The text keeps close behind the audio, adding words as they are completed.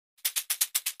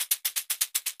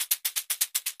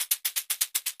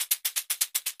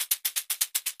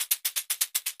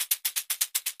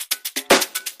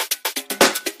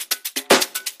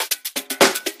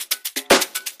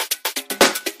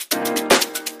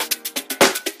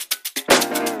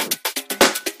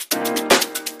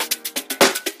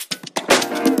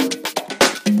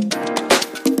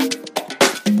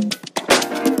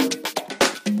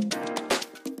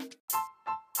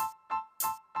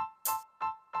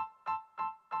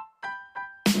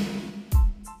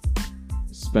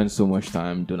spend so much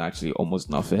time doing actually almost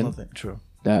nothing. Nothing. True.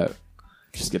 That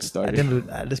just get started.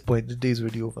 At this point, the day's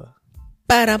already over.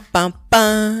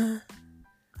 Ba-da-bum-bum.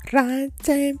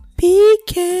 Rotten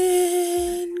Pecans.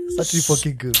 It's actually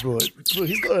fucking good, bro. Bro,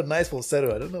 he's got a nice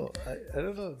falsetto. I don't know. I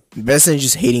don't know. Besson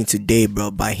just hating today,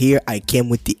 bro. But here I came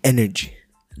with the energy,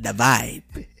 the vibe.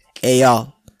 Hey,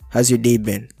 y'all. How's your day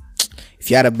been? If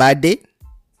you had a bad day,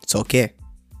 it's okay.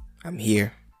 I'm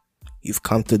here. You've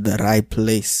come to the right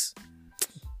place.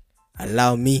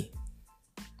 Allow me.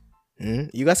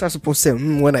 You guys are supposed to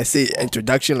say when I say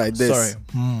introduction like this. Sorry.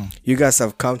 You guys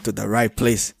have come to the right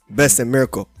place. Best and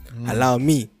Miracle. Allow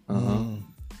me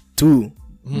to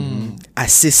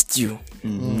assist you,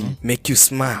 make you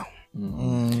smile,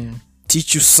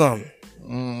 teach you some,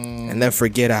 and then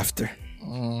forget after.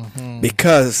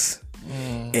 Because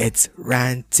it's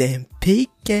Ranting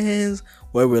Pecans,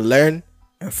 where we learn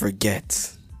and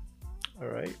forget. All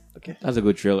right. Okay. That's a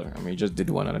good trailer. I mean, you just did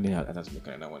one and I didn't have to make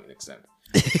another one next time.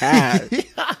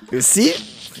 You see?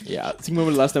 Yeah, I think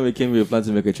remember the last time we came, we were planning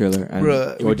to make a trailer, and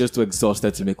Bruh, we were just too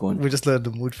exhausted to make one. We just let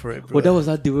the mood for it, bro. But that was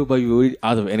that day where you were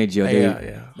out of energy all day.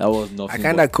 Yeah. That was nothing. I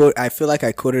kind of code. I feel like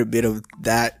I coded a bit of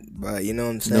that, but you know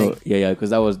what I'm saying? No, yeah, because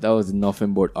that was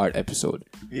nothing but art episode.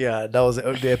 Yeah, that was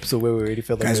the episode where we already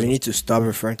felt like Guys, we need to stop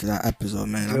referring to that episode,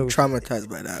 man. I'm traumatized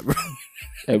by that, bro.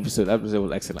 Episode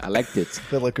was excellent. I liked it.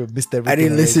 felt like we missed everything. I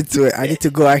didn't listen to it. I need to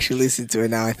go actually listen to it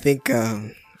now. I think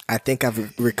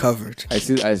I've recovered. I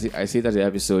see that the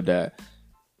episode that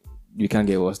you can't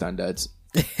get worse than that.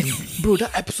 Bro,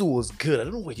 that episode was good. I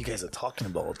don't know what you guys are talking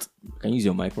about. Can you use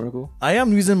your mic, Miracle? I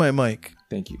am using my mic.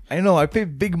 Thank you. I know. I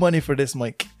paid big money for this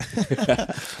mic.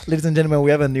 Ladies and gentlemen,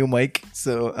 we have a new mic.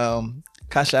 So,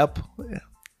 Cash App,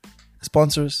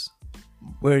 sponsors.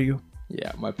 Where are you?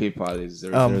 Yeah, my PayPal is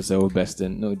 007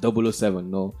 Beston. No,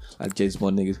 007. No, like James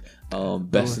Bond niggas.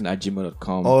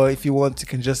 Beston@gmail.com. Or if you want, you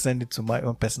can just send it to my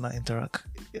own personal interact.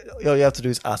 All you have to do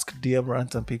is ask DM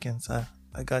Ranting Pecans.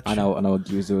 I got you. And I'll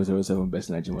give you 007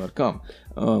 Beston@gmail.com.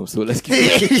 So let's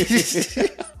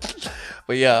keep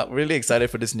But yeah, really excited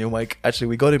for this new mic. Actually,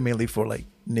 we got it mainly for like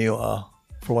new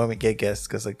for when we get guests,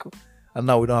 because like, and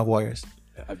now we don't have wires.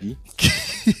 Abi?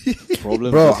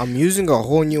 Problem, Bro, I'm using a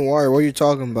whole new wire. What are you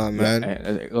talking about, man?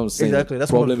 Exactly.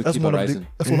 That's one of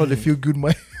the few good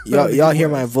mics. Y'all hear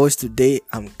my voice today?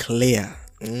 I'm clear.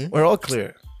 We're all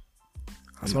clear.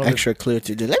 I'm extra clear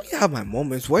today. Let me have my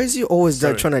moments. Why is he always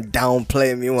there trying to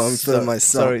downplay me when I'm feeling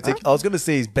myself? Sorry, I was gonna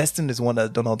say Beston is one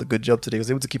that's done all the good job today. He was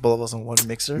able to keep all of us on one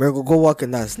mixer. Miracle, go walk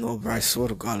in that snow, bro. I swear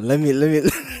to God. Let me.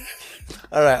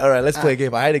 All right. Let's play a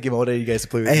game. I had a game. I wanted you guys to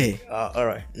play with Hey. me. All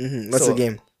right. What's the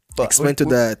game? Explain to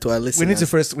our listeners. We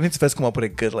need to first come up with a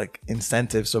good like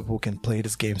incentive so people can play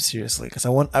this game seriously. Because I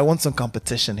want some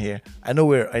competition here. I know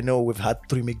we've had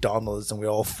 3 McDonald's and we're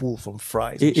all full from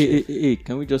fries. Hey,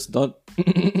 can we just not?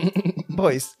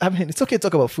 Boys, I mean, it's okay to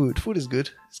talk about food. Food is good.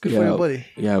 It's good for your body.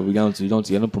 Yeah, we don't.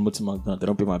 You're not promoting McDonald's. They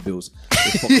don't pay my bills.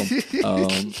 Fuck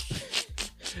 'em.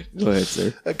 Go ahead,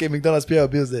 sir. Okay, McDonald's pay our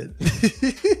bills then.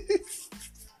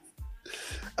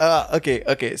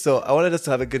 Okay. So I wanted us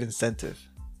to have a good incentive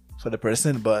for the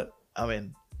person, but I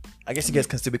mean, I guess you guys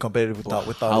can still be competitive without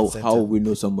incentive. How we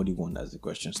know somebody won? That's the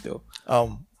question still.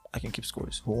 I can keep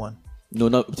scores. Who won? No,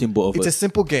 not between both of us. It's a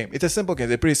simple game. It's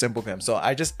a pretty simple game. So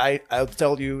I'll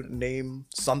tell you, name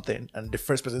something, and the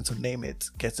first person to name it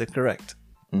gets it correct.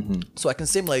 So I can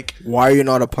seem like, why are you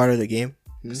not a part of the game?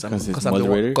 Because I'm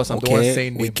the one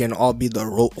saying we name. can all be the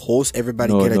host.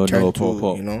 Everybody get a turn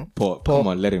Paul, you know. Paul, come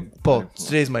on, let him. Paul,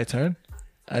 today's my turn,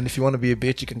 and if you want to be a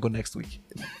bitch, you can go next week.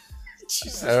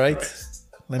 All right.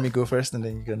 Let me go first, and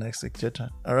then you go next week. Your turn.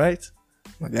 All right.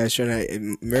 My guy's trying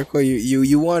to Miracle.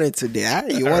 You won it today.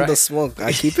 You want the smoke.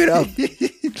 Keep it up.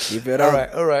 Keep it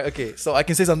up. All right. Okay. So I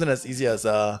can say something as easy as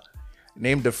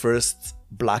name the first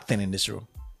black thing in this room.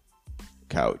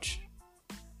 Couch.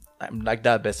 I'm like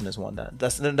that. Besson has won that.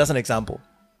 That's an example.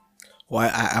 Why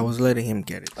I was letting him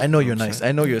get it. I know you're nice.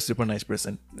 I know you're a super nice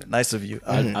person. Nice of you.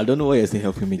 I don't know why you're still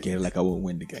helping me get it. Like I won't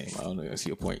win the game. I don't know. I see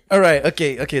your point. All right.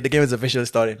 Okay. The game is officially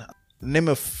starting. Name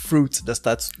a fruit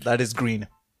that is green.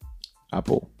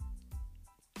 Apple.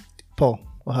 Paul,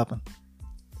 what happened?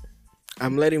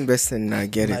 I'm letting Beston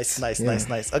get it.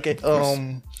 Nice. Okay.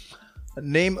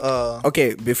 Name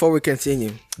Okay, before we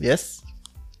continue. Yes.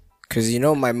 Because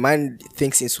my mind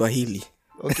thinks in Swahili.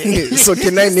 Okay. So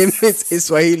can I name it in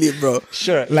Swahili, bro?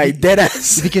 Sure. Like dead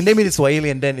ass. If you can name it in Swahili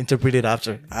and then interpret it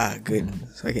after. Good.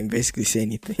 So I can basically say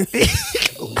anything.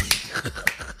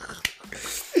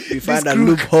 found a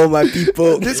loophole, my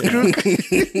people. This crook.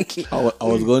 I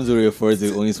was going to refer to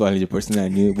the only Swahili person I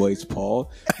knew, but it's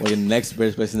Paul. But the next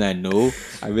best person I know,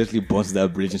 I basically burnt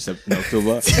that bridge in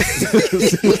October.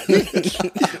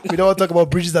 We don't want to talk about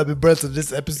bridges that have been burnt in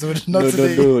this episode. Not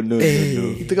today. No.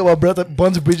 We talk about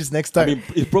burnt bridges next time. I mean,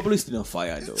 it's probably still on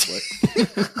fire though.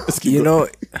 But let's keep You going.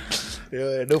 know,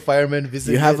 Yeah, no firemen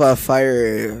visit. you have a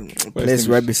fire place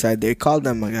right beside there. Call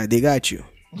them, my guy. They got you.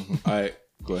 All right,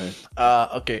 go ahead.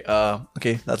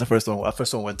 Okay. That's the first one. Our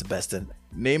first one went to Beston.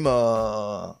 Name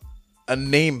a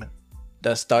name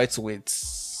that starts with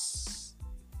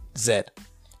Z.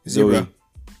 Zebra.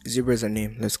 Zebra is a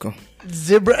name. Let's go.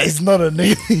 Zebra is not a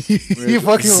name. You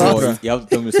fucking Bro, lost. you have to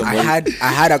tell me somebody.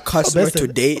 I had a customer Beston.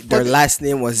 today. Their last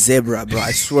name was Zebra, bro.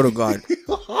 I swear to God.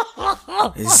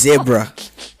 Zebra.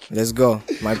 Let's go.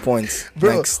 My points.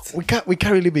 Bro, Next. we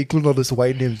can't really be including all those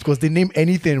white names because they name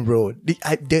anything, bro.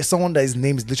 There's someone that his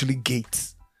name is literally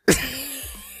Gates.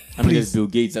 I mean, there's Bill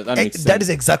Gates. That makes sense. That is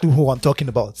exactly who I'm talking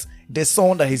about. There's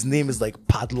someone that his name is like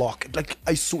Padlock. Like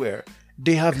I swear,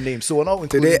 they have names. So we're not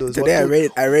including those. Today I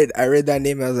read that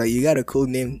name. I was like, you got a cool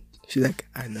name. She's like,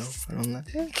 I know. And I'm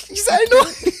like, He said, I know.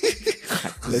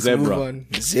 let's Zebra. move on.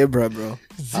 Zebra, bro.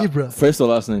 Zebra. First or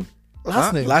last name?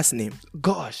 Last name. Last name.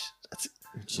 Gosh,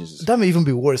 Jesus. that may even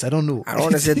be worse. I don't know. I don't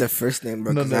want to say the first name,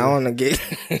 bro. No, 'Cause no. I want to get.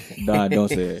 Nah, don't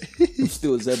say it. I'm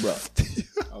still a zebra.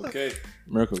 Okay.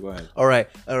 Miracle, go ahead. All right.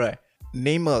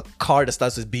 Name a car that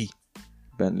starts with B.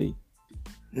 Bentley.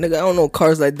 Nigga, I don't know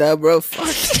cars like that, bro. Fuck.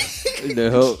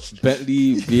 The hell?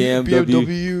 Bentley, BMW.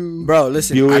 BMW. Bro,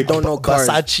 listen, I Buick, don't know cars.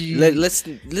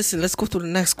 Versace. Let's go to the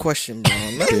next question, bro.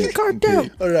 Man, calm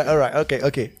down. All right.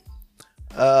 Okay.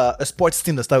 A sports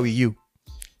team that starts with U.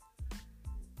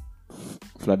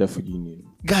 Philadelphia Union.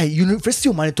 Guy, University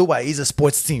of Manitoba is a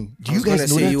sports team. Do you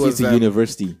guys know that? you It's a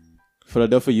university.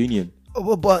 Philadelphia Union.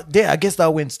 Oh, but there, I guess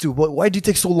that wins too. But why do you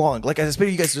take so long? Like I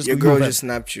expected you guys to just Your go girl back. just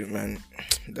snapped you, man.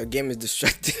 The game is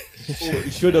distracting. Oh,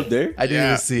 it showed up there? I didn't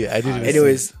even see it.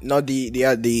 Anyways, not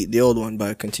the old one,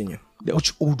 but continue.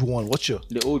 Which old one?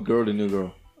 The old girl, the new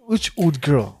girl. Which old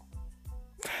girl?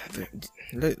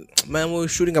 Man, we're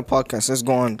shooting a podcast. Let's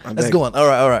go on. Let's go on. All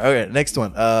right. Okay, next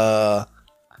one.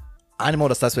 Animal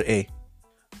that starts with A.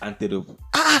 Antelope.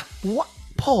 What?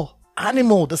 Paul.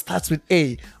 Animal that starts with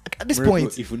A. Like, at this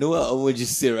point, If you know what I would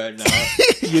just say right now,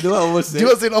 you know what I would say? do you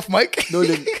want to say it off mic? No,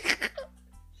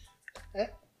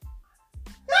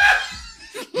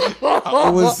 I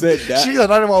almost said that. She's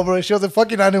an animal, bro. She was a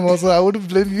fucking animal, so I wouldn't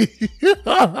blame you.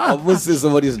 I almost said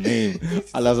somebody's name.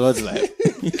 And I was like,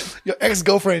 Your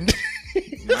ex-girlfriend.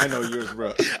 I know yours,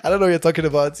 bro. I don't know what you're talking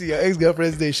about. See, your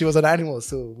ex-girlfriend's name. She was an animal,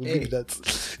 so we'll give you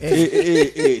that.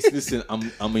 Hey, listen,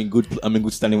 I'm in good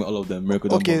standing with all of them. Miracle,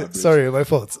 don't burn Okay, my bridge. sorry, my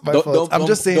fault. I'm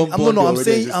just saying. don't burn the I'm already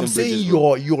saying existing bridges,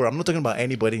 bro. your. I'm not talking about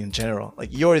anybody in general. Like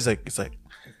your is like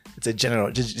it's a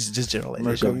general, just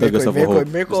generalization. Take yourself a hope.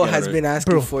 Mirko Just has get it been right.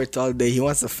 asking Bro. for it all day. He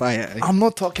wants a fire. I'm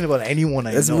not talking about anyone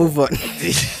I Let's know. move on.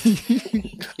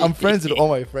 I'm friends with all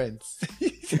my friends.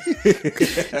 His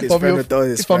If I'm friend your- with all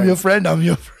his if I'm your friends. friend, I'm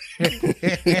your friend.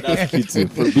 That's key too.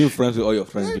 For being friends with all your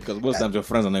friends, because most times your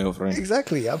friends are not your friends.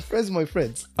 Exactly. I'm friends with my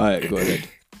friends. All right, go ahead.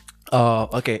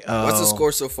 Okay. What's the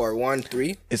score so far?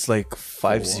 1-3. It's like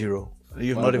 5-0.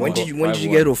 You've One. not even. When did you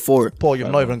 5-1. get to 4? Paul, you've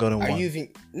not even gotten Are one. you even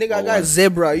nigga? I got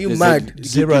zebra. Are you mad?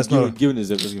 Zebra is not- Give me the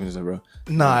zebra. Give me the zebra.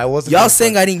 Nah, I wasn't. Y'all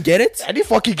saying I didn't get it? I didn't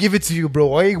fucking give it to you, bro.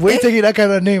 Why you taking that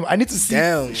kind of name? I need to see.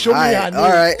 Damn. Show me her name. All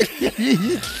right.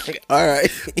 All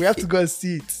right. We have to go and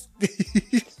see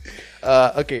it.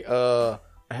 Okay. I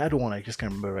had one. I just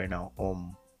can't remember right now.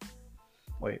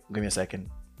 Wait. Give me a second.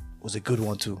 It was a good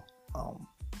one too. Are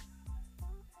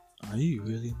you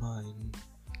really mine?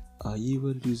 Are you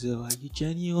a loser? Are you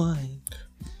genuine?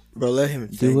 Bro, let him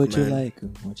Do think, what you man. like,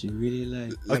 what you really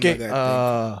like. Let Okay. my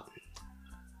guy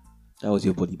That was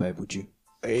your body Bible, Jew.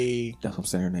 A That's from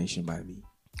Center Nation by me.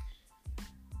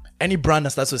 any brand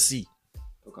that starts with C.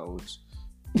 Coca Woods.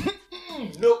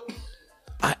 Nope.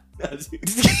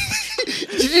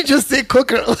 Did you just say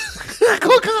Coca?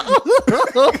 Coca.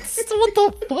 What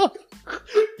the fuck?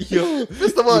 Yo,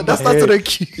 First of all, that starts with a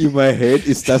Q. in my head,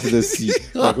 it starts with a C.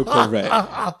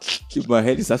 Correct. In my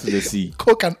head, it starts with a C.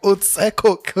 Coke and oats.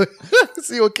 Coke.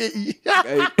 C-O-K-E.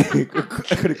 I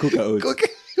could Coca Woods. Coke.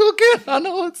 Okay, and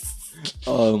oats.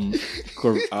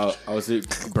 I would say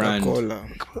brand. Cola.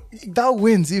 That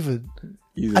wins even.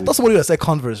 Either. I thought somebody would say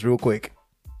Converse real quick.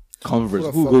 Converse.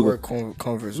 Who Who the Google? fuck wear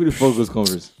Converse? Who the fuck goes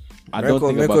Converse? I don't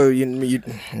think Mirko, about. you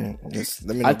yes,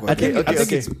 let me I know. think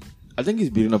Okay. I think it's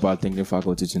building up our thinking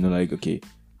faculty to know, like, okay,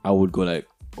 I would go like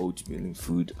oatmeal in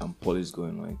food, and Paul is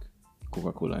going like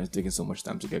Coca-Cola. And it's taking so much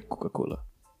time to get Coca-Cola.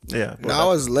 Yeah. No, I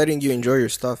was letting you enjoy your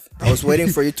stuff. I was waiting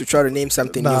for you to try to name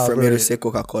something Nah, new for bro. me to say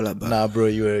Coca-Cola, but Nah, bro,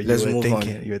 you were Let's move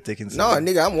thinking. on. You were thinking. no, something.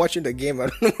 nigga, I'm watching the game. I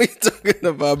don't know what you're talking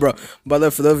about, bro.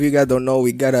 But for those of you guys don't know,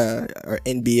 we got our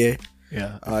NBA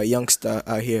Yeah. youngster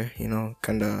out here, you know,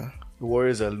 kind of The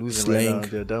Warriors are losing Slaying. right now.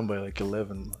 They're down by like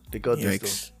 11. They got this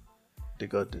yikes. though. They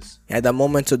got this. At the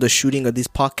moment of the shooting of this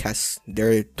podcast,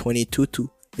 they're 22-2.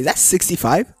 Is that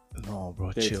 65? No,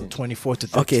 bro, 13. chill. 24 to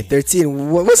 13. Okay, 13.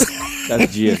 What was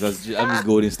That's GS. I miss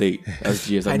Golden State. That's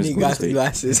GS. I I miss need Golden State.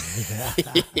 glasses.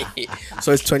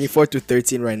 So it's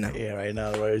 24-13 right now. Yeah, right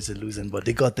now the Warriors are losing, but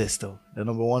they got this though. They're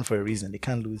number one for a reason. They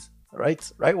can't lose. Right,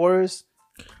 Warriors.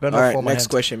 All right, next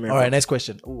question, Miracle. All right, next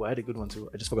question. Oh, I had a good one too.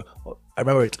 I just forgot. Oh, I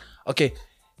remember it. Okay.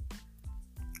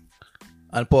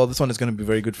 And Paul, this one is going to be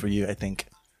very good for you, I think.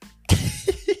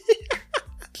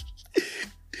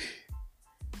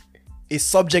 A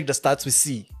subject that starts with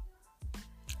C.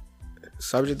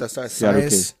 Subject that starts Seattle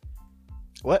science.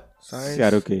 What? Science. Yeah,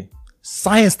 okay.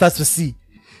 Science starts with C.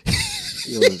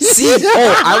 C.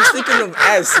 Oh, I was thinking of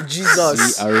S.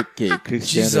 Jesus. CRK,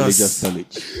 Christian Jesus. Religious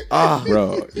College. Ah,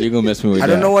 Bro, you're gonna mess me with I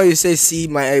that. don't know why you say C.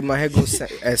 My head goes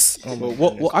S. Oh, my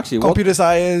What actually? What? Computer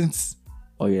science.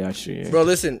 Oh yeah, actually. Yeah. Bro,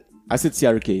 listen. I said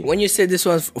CRK. When you said this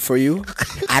one's for you,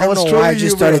 I don't was know why I trolling just you,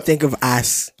 started bro. thinking of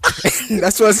ass.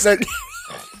 That's what I said.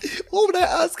 What would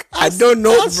I ask? I don't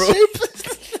know, bro.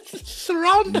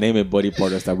 Surround. Name a body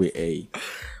part that start with A.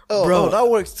 Oh, Bro. that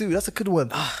works too. That's a good one.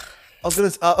 I was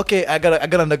gonna. Okay, I got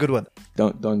another good one.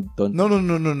 Don't.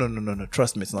 No.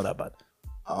 Trust me, it's not that bad.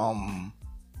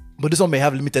 But this one may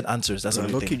have limited answers. That's the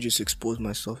only Look, you thing. just exposed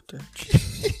myself there.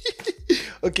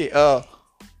 Okay.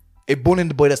 A bone in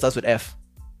the body that starts with F.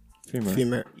 Femur.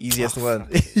 Female. Easiest one.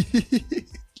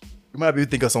 You might be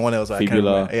thinking of someone else. I can't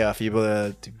Fibula. remember. Yeah,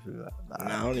 fibula. Nah,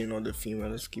 I don't even know the female.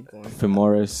 Let's keep going.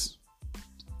 Femoris.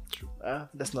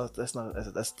 Let's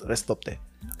stop there.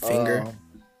 Finger.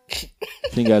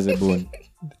 Finger as a bone.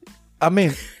 I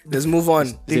mean, Let's move on.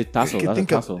 Is it tassel? you can That's a think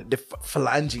tassel. of the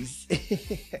phalanges.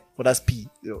 But that's P.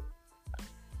 Yo.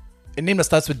 A name that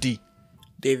starts with D.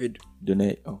 David.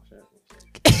 Donate. Oh, sorry.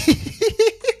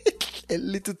 A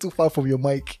little too far from your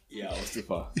mic. Yeah, I was too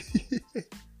far.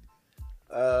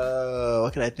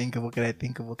 What can I think of?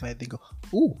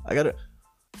 Ooh, I got it.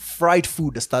 Fried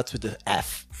food that starts with the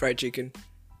F. Fried chicken.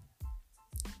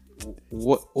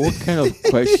 What kind of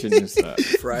question is that?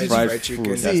 Fried food chicken.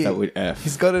 that See, start with F.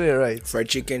 He's got it there right. Fried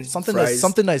chicken. Something fries.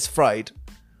 that is fried.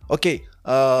 Okay.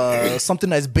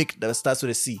 Something that is baked that starts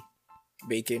with a C.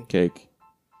 Bacon. Cake.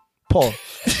 Paul.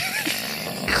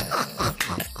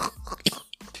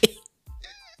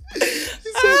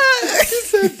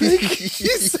 He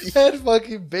said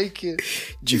fucking bacon.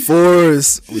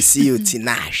 G-Force. We see you,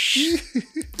 Tinash.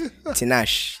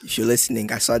 Tinash, if you're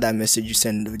listening, I saw that message you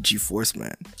sent to G-Force,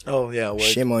 man. Oh yeah. Word.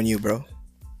 Shame on you, bro.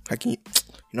 How can you?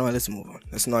 You know what? Let's move on.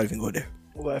 Let's not even go there.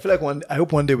 Well, I feel like I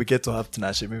hope one day we get to have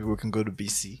Tinashe. Maybe we can go to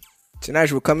BC.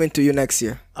 Tinash, we're coming to you next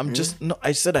year. I'm just no.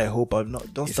 I said I hope. I'm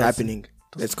not. Don't It's start happening.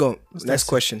 Let's go. Next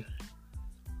question.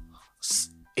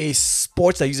 A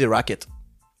sport that uses a racket.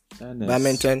 Tennis.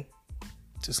 Badminton.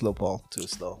 Too slow, Paul. Too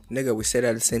slow. Nigga, we said it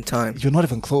at the same time. You're not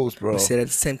even close, bro. We said it at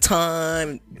the same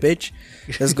time, bitch.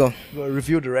 Let's go. Go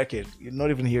review the record. You're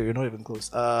not even here. You're not even close.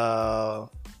 A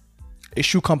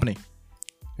shoe company.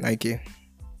 Nike.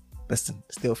 Listen,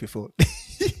 stay off your phone.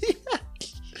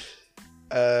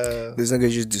 This nigga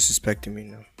just disrespecting me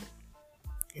now.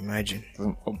 Imagine.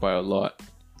 Up by a lot.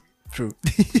 True.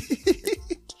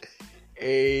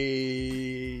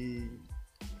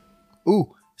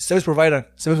 Service provider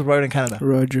in Canada.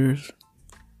 Rogers.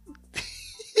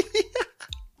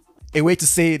 A way to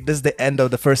say this is the end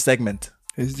of the first segment.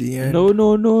 It's the end.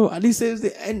 No. At least it's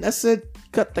the end. I said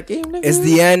cut the game. Nigga. It's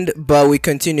the end, but we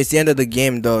continue. It's the end of the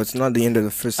game, though. It's not the end of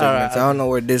the first segment. Alright, I don't know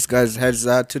where this guy's head's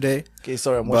at today. Okay,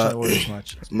 sorry, I'm But- watching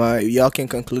this much. Y'all can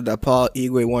conclude that Paul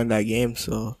Igwe won that game.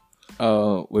 So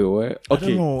Wait, what? I don't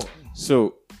Okay. know.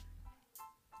 So,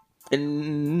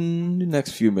 in the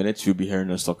next few minutes, you'll be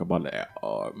hearing us talk about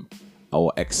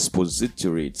our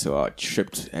expository to our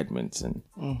trip to Edmonton.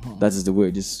 That is the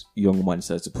way this young man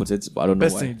says to put it, but I don't know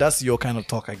Best why. thing, that's your kind of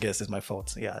talk, I guess, is my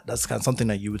fault. Yeah, that's kind of something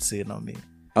that you would say, not me.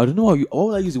 I don't know how you.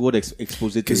 All I use the word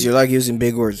expository. because you like using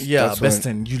big words. Yeah, That's best why.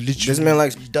 thing. You literally. This man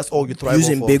likes that's all you thrive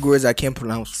using off big of. words I can't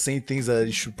pronounce. Saying things that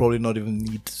you should probably not even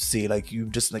need to say. Like, you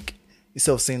just like,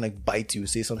 instead of saying like bite you,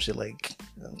 say some shit like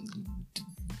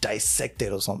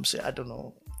dissected or some shit. I don't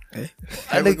know.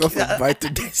 I like go from bite to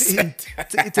dissect.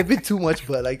 It's a bit too much,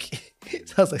 but like, it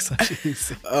sounds like some shit you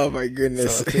say. Oh my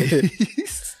goodness. So, okay.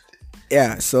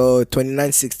 Yeah, so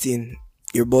 29-16.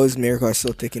 Your boys Miracle are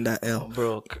still taking that L.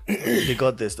 Bro, they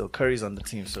got this though. Curry's on the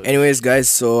team, so Anyways, guys,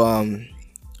 so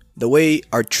the way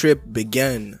our trip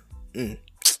began, it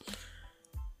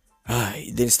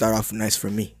didn't start off nice for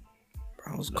me.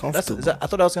 I was comfortable. I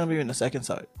thought that was gonna be in the second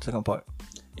part.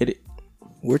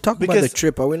 We're talking about the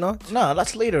trip, are we not? Nah,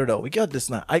 that's later though. We got this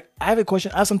now. I have a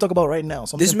question. I have something to talk about right now.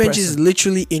 This man just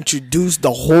literally introduced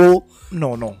the whole.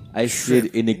 No. I said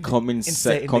in the coming minutes.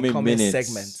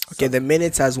 Segment. Okay, the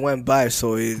minutes has went by,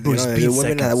 so the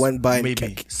women that went by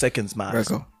maybe seconds, man.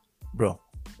 Bro,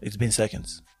 it's been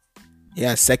seconds.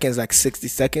 Yeah, seconds, like 60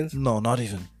 seconds. No, not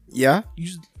even. Yeah.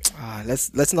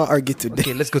 Let's not argue today.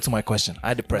 Okay, let's go to my question. I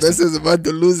had depressing. This is about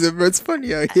to lose it, but it's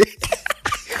funny out here.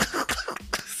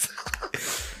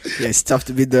 Yeah, it's tough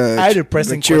to be the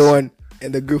mature one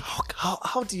in the group.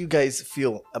 How do you guys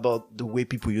feel about the way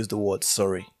people use the word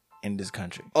sorry in this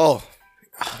country? Oh,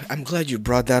 I'm glad you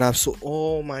brought that up. So,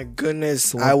 oh my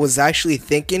goodness, I was actually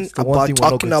thinking about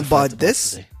talking about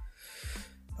this.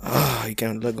 You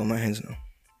can't let go of my hands now.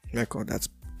 Michael, that's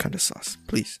kind of sauce.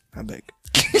 Please, I beg.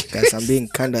 Guys, I'm being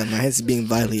my hands are being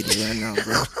violated right now,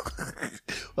 bro.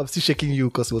 I'm still shaking you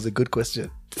because it was a good question.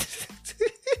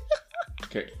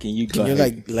 Can you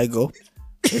let go?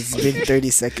 It's been 30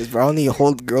 seconds, bro. I only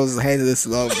hold girls' hands this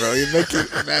long, bro. You're making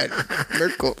me mad.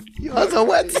 Mirko. You also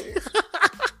wet.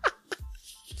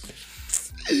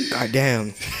 God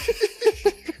damn.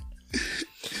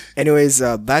 Anyways,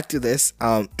 back to this.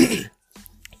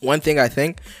 One thing I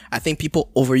think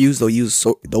people overuse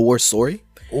the word sorry.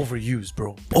 Overused,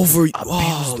 bro.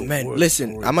 Oh man,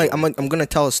 listen. I'm gonna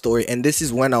tell a story, and this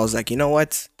is when I was like, you know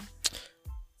what?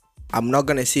 I'm not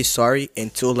gonna say sorry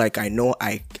until like I know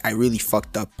I really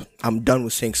fucked up. I'm done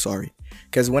with saying sorry.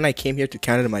 Because when I came here to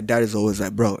Canada, my dad is always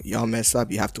like, bro, y'all mess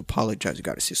up, you have to apologize, you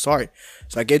gotta say sorry.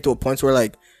 So I get to a point where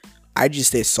like I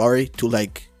just say sorry to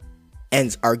like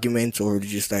end arguments or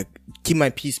just like keep my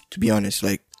peace, to be honest.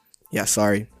 Like, yeah,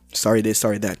 sorry this,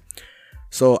 sorry that.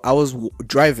 So I was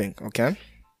driving, okay,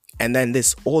 and then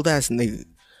this old ass nigga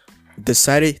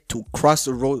decided to cross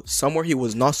the road somewhere he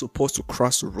was not supposed to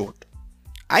cross the road.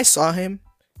 I saw him.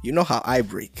 You know how I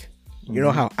brake.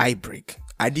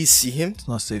 I did see him. It's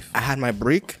not safe. I had my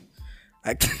brake.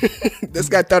 This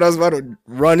guy thought I was about to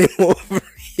run him over.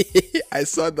 I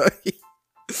saw that.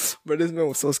 But this man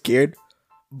was so scared.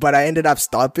 But I ended up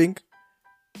stopping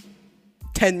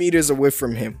 10 meters away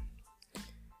from him.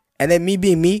 And then me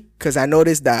being me, because I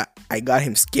noticed that I got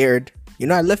him scared. You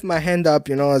know, I lift my hand up,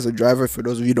 you know, as a driver. For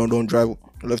those of you who don't drive,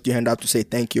 lift your hand up to say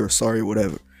thank you or sorry,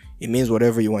 whatever. It means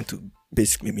whatever you want to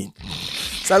basically mean.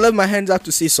 So I lift my hands up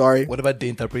to say sorry. What about they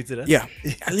interpreted it? Yeah.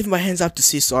 I lift my hands up to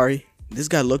say sorry. This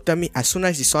guy looked at me. As soon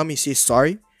as he saw me say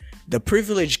sorry, the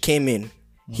privilege came in.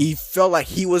 He felt like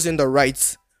he was in the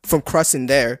rights from crossing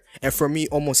there and for me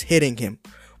almost hitting him.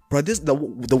 Bro,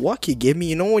 the walk he gave me,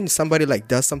 you know when somebody like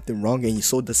does something wrong and you're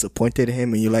so disappointed in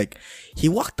him and you're like, he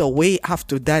walked away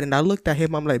after that and I looked at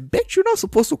him, I'm like, bitch, you're not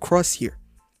supposed to cross here.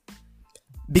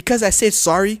 Because I said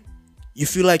sorry, you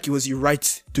feel like it was your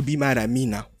right to be mad at me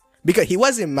now. Because he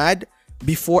wasn't mad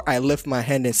before I lift my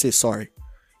hand and say sorry.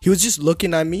 He was just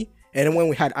looking at me, and then when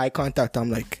we had eye contact,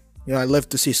 I'm like, you know, I left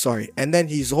to say sorry. And then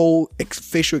his whole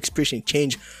facial expression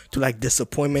changed to like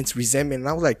disappointment, resentment. And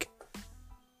I was like,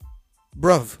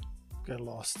 bruv, get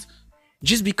lost.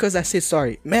 Just because I said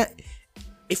sorry, man,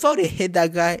 if I would have hit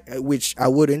that guy, which I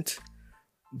wouldn't,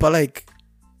 but like,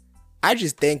 I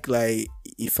just think like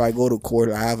if I go to court,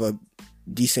 I have a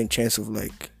decent chance of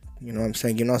like, you know what I'm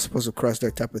saying, you're not supposed to cross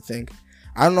that type of thing.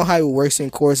 I don't know how it works in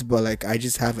courts, but like I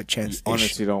just have a chance. You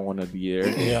honestly don't want to be there.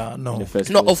 Yeah, no.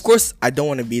 No, of course I don't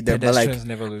want to be there, but like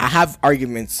I have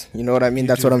arguments. You know what I mean?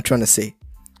 That's what I'm trying to say.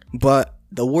 But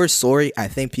the word sorry, I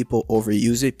think people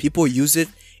overuse it. People use it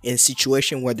in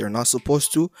situation where they're not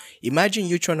supposed to. Imagine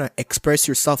you trying to express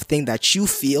yourself, thing that you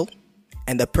feel,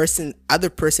 and the other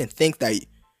person think that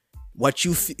what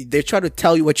you they try to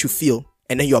tell you what you feel,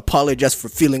 and then you apologize for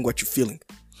feeling what you're feeling.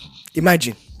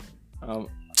 Imagine.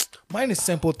 Mine is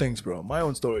simple things, bro. My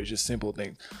own story is just simple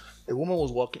things. A woman was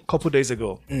walking a couple days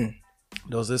ago.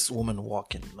 There was this woman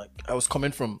walking. Like I was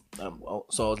coming from,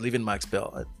 so I was leaving Max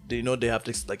Bell. You know they have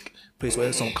this like place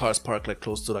where some cars park like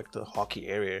close to like the hockey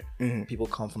area. People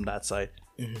come from that side.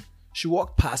 She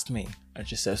walked past me and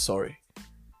she said sorry.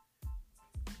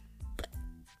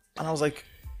 And I was like,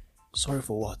 sorry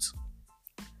for what?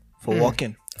 For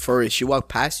walking. For it, she walked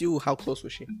past you. How close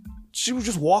was she? She was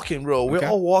just walking, bro. We're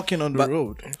all walking on the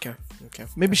road. Okay.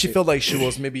 Maybe she felt like she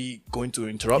was maybe going to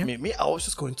interrupt me. Me, I was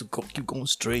just going to keep going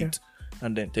straight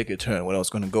and then take a turn when I was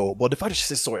going to go. But the fact that she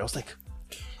said sorry, I was like,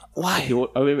 why?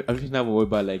 I'm just not worried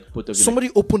about like somebody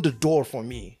opened the door for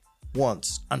me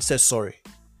once and said sorry.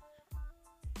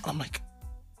 I'm like,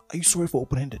 are you sorry for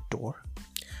opening the door?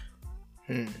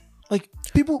 Like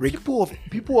people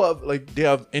have like they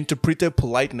have interpreted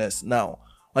politeness now.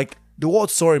 Like the word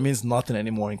sorry means nothing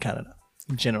anymore in Canada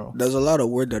in general. There's a lot of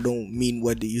words that don't mean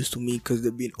what they used to mean because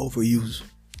they've been overused.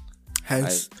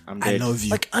 Hence, I love you.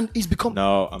 Like, and it's become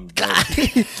No, I'm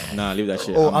dead. Nah, leave that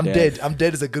shit. oh, I'm dead. I'm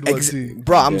dead is a good one too.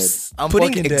 Bro, I'm I'm putting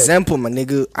fucking dead. example, my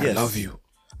nigga. I Yes. love you.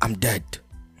 I'm dead.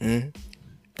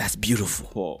 That's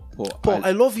beautiful. Paul,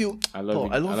 I love you. I love Paul,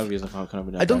 you. I love you. you. I cannot be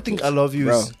in that I don't think I bracket. love you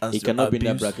Bro, is as It cannot be in that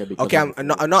abuse. bracket because Okay, I'm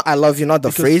not I love you, not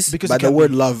the phrase, but it the can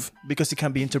word be- love. because it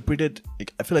can be interpreted.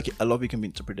 I feel like I love you can be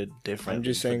interpreted different. I'm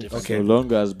just saying, so okay.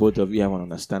 long as both of you have an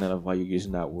understanding of why you're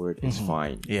using that word, it's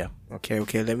fine. Yeah. Okay,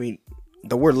 let me.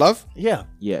 The word love? Yeah.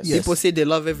 Yes. People say they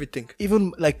love everything.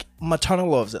 Even like maternal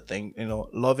love's a thing. You know,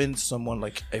 loving someone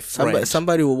like a friend.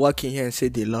 Somebody will walk in here and say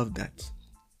they love that.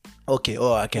 Okay.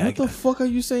 Oh, okay. What the fuck are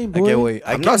you saying, boy? I get what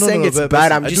I'm not saying it's but bad.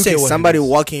 listen, I'm I just do get saying what he somebody means.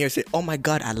 will walk in here and say, "Oh my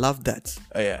god, I love that.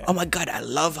 Yeah. Oh my god, I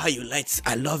love how you lights.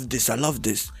 I love this. I love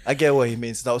this." I get what he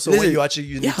means now. So Listen, when you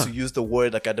actually need yeah. to use the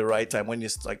word like at the right time, when you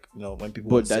like, you know, when people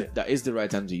But want to say, that is the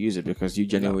right time to use it because you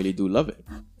genuinely do love it.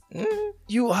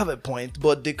 you have a point,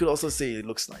 but they could also say it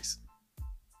looks nice.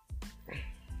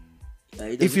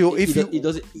 If you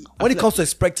when it comes to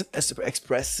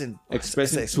expressing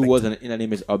towards an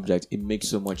inanimate object, it makes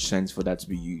so much sense for that to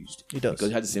be used. It does. Because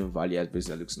it has the same value as business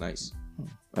that looks nice.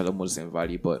 Has almost the same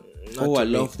value, but Not I to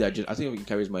me. love that. I think it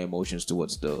carries my emotions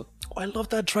towards the Oh, I love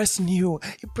that dress in you.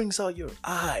 It brings out your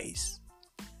eyes.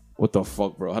 what the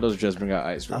fuck, bro? How does dress bring out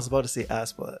eyes, I bro? was about to say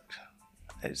ass, but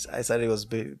I said it was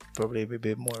probably a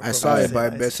bit more. I saw it, but I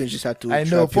eyes. bet you just had to. I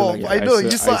know, trap you Paul. like I that. know. I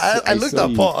You saw- saw. I I looked saw at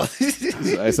you. Paul.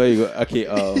 So I saw you go. Okay,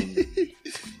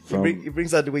 It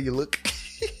brings out the way you look.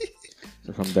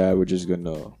 so from there we're just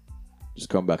gonna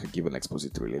come back and give an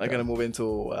expository later. I'm gonna move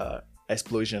into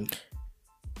explosion.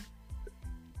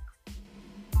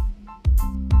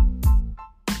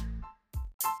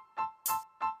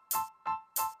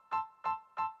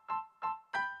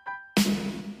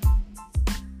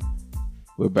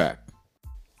 We're back.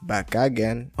 Back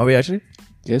again. Are we actually?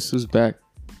 Guess who's back?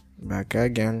 Back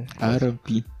again.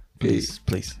 R&B. Please.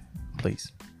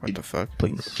 What the fuck?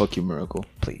 Please. Fuck you, Miracle.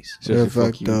 Please. Seriously,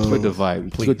 fuck fuck you. though. Kill the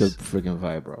vibe. Kill the Please. freaking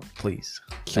vibe, bro. Please.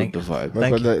 Kill the vibe.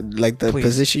 Thank But the Please.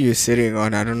 position you're sitting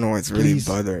on, I don't know. It's really Please.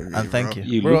 bothering me. And thank bro.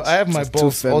 you. You Bro, look I have my just too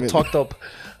balls all feminine. talked up.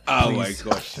 Oh Please.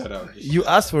 my god, shut up. You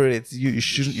asked for it. You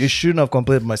shouldn't have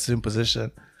completed my same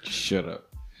position. Shut up.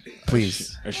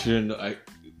 Please. I shouldn't.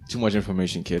 Too much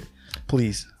information, kid.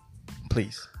 Please.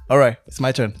 All right, it's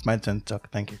my turn. It's my turn to talk.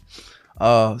 Thank you.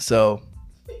 So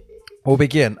we'll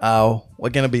begin. We're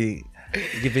gonna be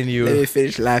giving Let you. me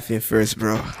finish laughing first,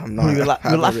 bro. I'm not. You're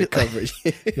I'm not laughing. recovered.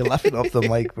 You're laughing off the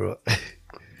mic, bro.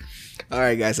 All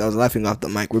right, guys. I was laughing off the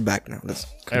mic. We're back now. Let's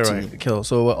All continue. right, cool.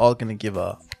 So we're all gonna give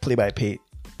a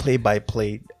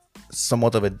play-by-play,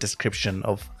 somewhat of a description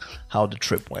of how the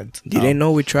trip went. Did they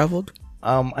know we traveled?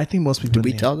 I think most people. Did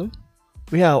we knew. tell them?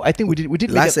 Yeah, I think we did. We did.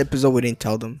 Last make episode, we didn't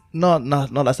tell them. not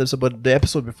last episode, but the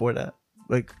episode before that.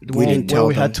 Like the We one didn't where tell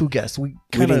we had them. two guests. We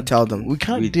didn't tell them. We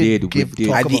kind We of did, we give did.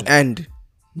 talk At the about. end.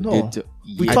 No, Did-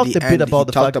 we At talked the a bit end, about he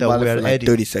the talked fact that about we it were for like Eddie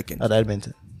 30 seconds. at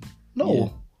Edmonton. No, Yeah. Yes,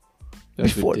 we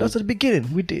before did. that's at the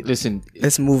beginning. We did. Listen,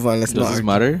 Let's move on. Let's does not. this argue.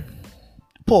 matter?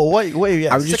 Paul, wait.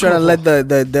 Yeah, I'm just second trying to of let all-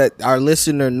 the our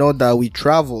listener know that we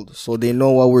traveled, so they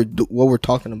know what we're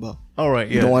talking about. All right,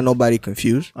 You yeah. don't want nobody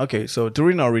confused. Okay, so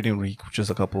during our reading week, which was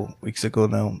a couple weeks ago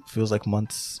now, feels like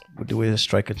months with the way the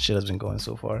strike and shit has been going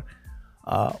so far.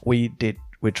 We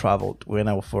traveled. We went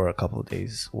out for a couple of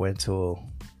days. Went to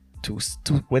two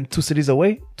cities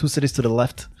away, 2 cities to the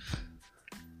left.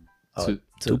 To-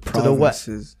 To the west.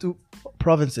 provinces. 2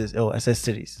 provinces. Oh, I said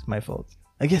cities. My fault.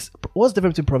 I guess what's the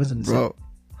difference between province and city? Bro.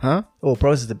 Huh? Oh,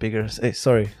 province is the bigger. Hey,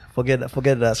 sorry. Forget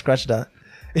that. Scratch that.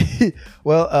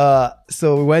 Well,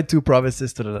 so we went 2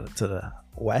 provinces to the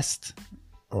west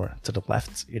or to the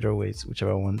left, either ways,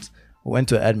 whichever ones. We went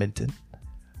to Edmonton,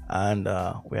 and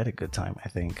we had a good time, I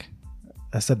think,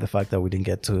 except the fact that we didn't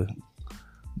get to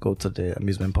go to the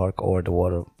amusement park or the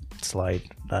water slide.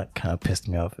 That kind of pissed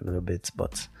me off a little bit,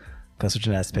 but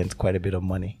considering I spent quite a bit of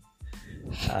money,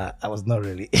 I was not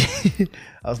really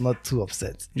I was not too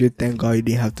upset. You thank God you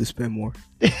didn't have to spend more.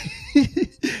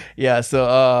 Yeah,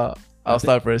 so I'll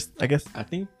start first, I guess. I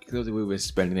think because the way we're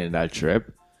spending in that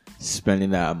trip, spending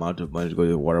that amount of money to go to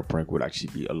the water park would actually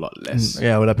be a lot less.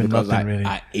 Yeah, it would have been Because nothing really.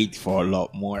 I ate for a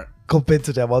lot more. Compared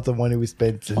to the amount of money we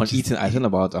spent. On eating, I spent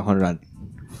about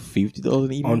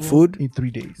 $50 eating On food? in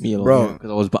 3 days. Me alone, Bro,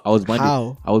 because I was buying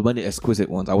how? I was buying the exquisite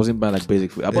ones. I wasn't buying like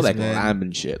basic food. I bought This like man. lamb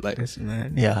and shit. Like Yes,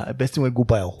 man. Yeah, I best thing we go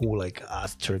buy a whole like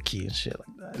ass turkey and shit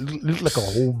like that. It looked like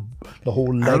the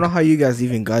whole leg. I don't know how you guys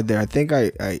even got there. I think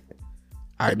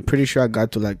I'm pretty sure I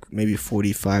got to like maybe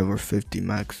 45 or 50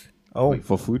 max Oh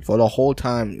for food. for the whole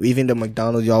time. Even the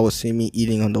McDonald's, y'all will see me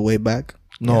eating on the way back.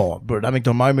 no, bro, that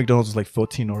my McDonald's was like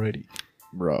 14 already.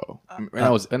 Bro, when I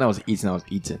was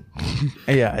eating.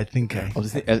 Yeah, I think I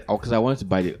was because I wanted to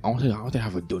buy I wanted to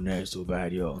have a doner so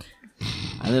bad, yo.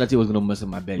 I knew that it was gonna mess up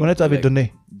my belly. You wanted to have a doner.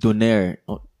 Doner.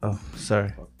 Oh,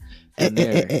 sorry.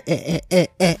 Doner.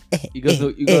 You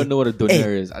gotta know what a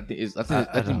doner is. I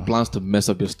think plans to mess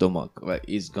up your stomach. Like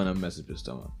it's gonna mess up your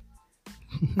stomach.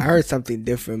 I heard something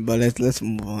different, but let's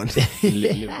move on.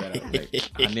 Live that up.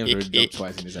 Like, I never heard that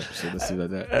twice in this episode. Let's see like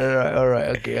that. All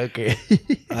right, okay.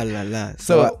 Ah, la, la.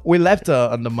 So we left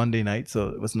on the Monday night. So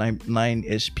it was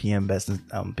 9-ish p.m. Best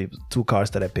people, 2 cars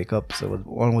that I pick up. So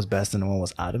one was Best and one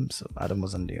was Adam. So Adam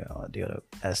was on the other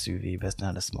SUV. Best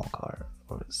had a small car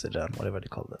or sedan, whatever they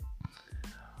call it.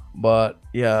 But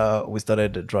yeah, we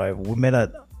started the drive. We met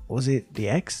at, was it the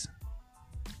X?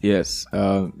 Yes.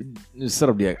 Set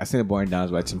up I seen the boring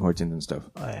downs by Tim Hortons and stuff.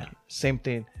 Oh, yeah. Same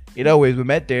thing. Either ways, we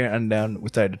met there and then we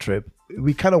started the trip.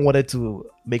 We kind of wanted to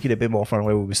make it a bit more fun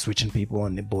where we were switching people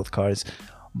on both cars.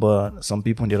 But some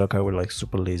people in the other car were like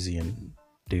super lazy and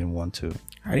didn't want to.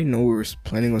 I didn't know we were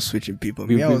planning on switching people.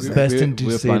 We- Me, I we- was we- like, Beston did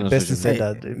we're say, planning on Beston switching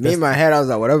said that. me in my head, I was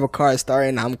like, whatever car is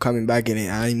starting, I'm coming back in it.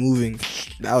 I ain't moving.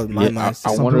 That was my Yeah, mindset.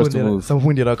 I Some want us people to in the- move. Some people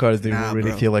in the other cars didn't Nah,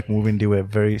 really bro. feel like moving. They were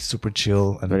very super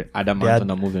chill and Very adamant had- on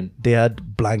not moving. they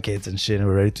had blankets and shit and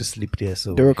were ready to sleep there.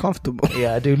 So They were comfortable.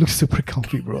 yeah, they look super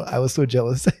comfy, bro. I was so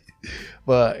jealous.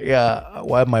 But yeah,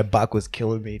 while my back was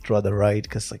killing me throughout the ride,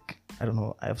 because like I don't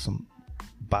know, I have some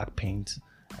back pains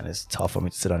and it's tough for me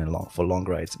to sit on for long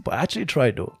rides. But I actually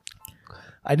tried though.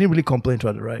 I didn't really complain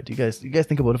throughout the ride. You guys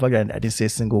think about the fact that I didn't say a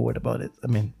single word about it. I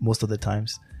mean, most of the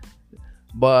times.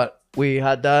 But we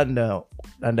had that,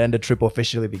 and then the trip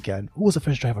officially began. Who was the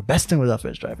first driver? Beston was our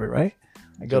first driver, right?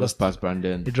 I got us. past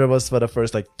Brandon. He drove us for the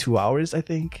first like 2 hours, I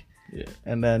think. Yeah.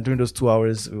 And then during those 2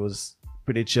 hours, it was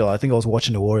pretty chill. I think I was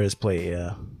watching the Warriors play.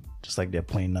 Yeah, just like they're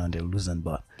playing now and they're losing.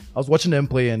 But I was watching them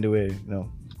play and they were,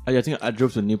 I think I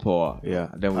drove to Newport. Yeah.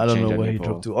 Then we I don't changed know at where he Newport.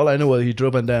 drove to. All I know was he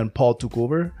drove and then Paul took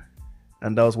over.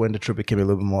 And that was when the trip became a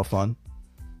little bit more fun.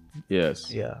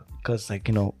 Yes. Yeah, because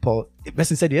Paul,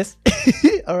 Besson said yes.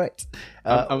 All right.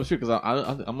 I'm sure because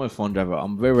I'm a fun driver.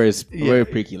 I'm very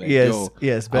picky. Like, yes,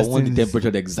 yes. I want the Beston's-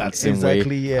 temperature the exact same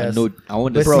exactly, way. yes. I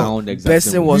want the Bro, sound the exact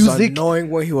same Besson way. was Music. annoying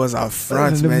when he was out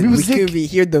front, The man. music. We couldn't even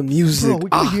hear the music. Bro, we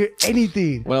couldn't hear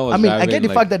anything. When I was I mean, I driving, get the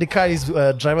like- fact that the car is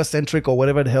driver centric or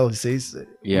whatever the hell he says.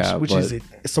 Yeah, which but- is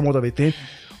somewhat of a thing,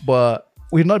 but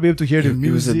we'd not be able to hear the It was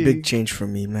music. a big change for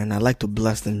me, man. I like to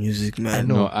blast the music, man. I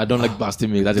know. No, I don't like blasting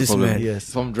music. That's the This problem. man. Yes.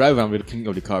 If I'm driving, I'm the king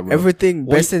of the car, bro. Everything,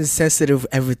 When- Beston is sensitive,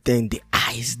 everything. The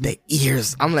eyes, the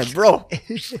ears. I'm like, bro,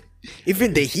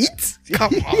 even the heat?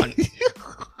 Come on.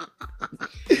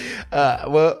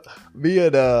 Well,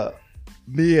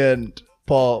 me and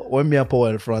Paul, when me and Paul were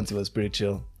in France, it was pretty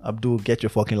chill. Abdul, get your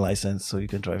fucking license so you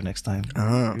can drive next time.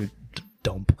 You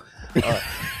dump.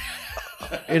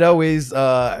 It always,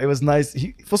 it was nice.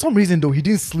 For some reason though, he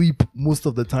didn't sleep most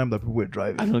of the time that people were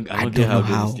driving. I don't don't get how know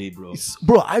they how. sleep, bro.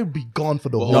 Bro, I'd be gone for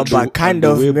the whole No, trip. but kind on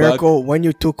the of way back- miracle when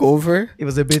you took over. It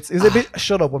was a bit.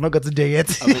 Shut up, we're not got to there yet.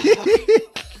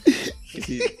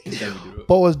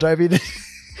 Paul was driving,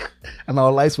 and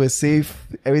our lights were safe.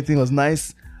 Everything was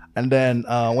nice. And then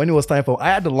when it was time I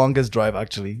had the longest drive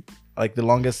actually, like the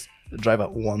longest drive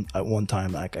at one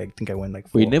time. Like I think I went like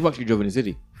We never actually drove in the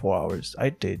city. 4 hours.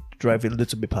 I did drive a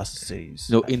little bit past the cities.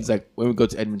 No, inside. When we go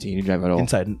to Edmonton, you didn't drive at all.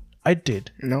 Inside, I did.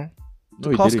 No,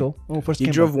 To you Costco when we first he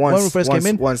came drove back. once. When we first once,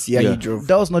 came in, once, yeah, Yeah. he drove.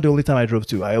 that was not the only time I drove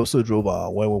to. I also drove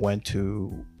when we went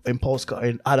to Impulse car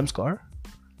in Adam's car.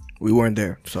 We weren't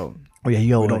there, so Oh yeah,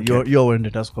 don't care. you were in there.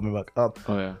 That's coming back up.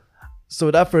 Oh yeah. So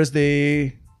that first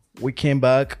day, we came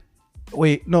back.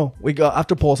 Wait, no, we got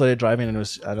after Paul started driving and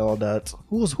all that.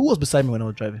 Who was beside me when I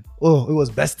was driving? Oh, it was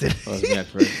Beston. That was me at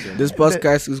first. Yeah. this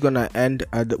podcast is gonna end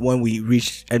at when we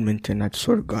reach Edmonton. I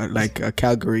sort of got like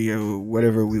Calgary or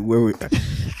whatever where we.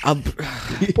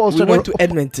 Paul's we trying went to- to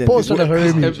Edmonton. Paul's trying to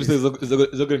hurry me. Episode is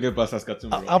not gonna get past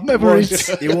Saskatoon, bro. I've never reached.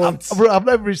 It won't. I've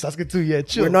never reached Saskatoon yet.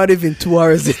 Chill. We're not even 2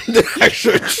 hours in the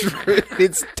actual trip.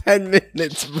 It's 10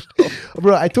 minutes, bro.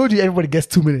 Bro, I told you everybody gets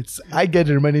 2 minutes. I get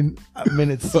the remaining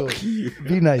minutes. So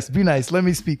be nice. Let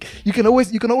me speak. You can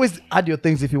always add your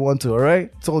things if you want to. All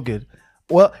right, it's all good.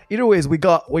 Well, either ways, we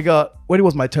got when it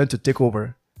was my turn to take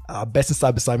over. Besson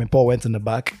sat beside me. Paul went in the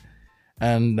back,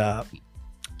 and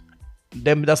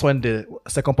then that's when the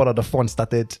second part of the fun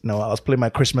started. You know, I was playing my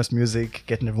Christmas music,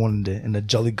 getting everyone in the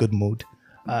jolly good mood.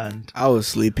 And I was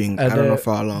sleeping. I don't know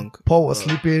for how long. Paul was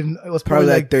sleeping. It was probably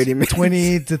like 30 minutes.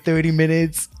 20 to 30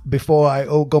 minutes before I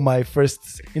got my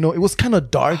first, it was kind of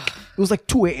dark. It was like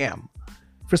 2 a.m.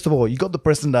 First of all, you got the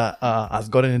person that has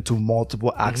gotten into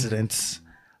multiple accidents.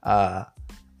 You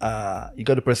got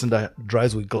the person that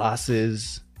drives with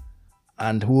glasses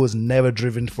and who was never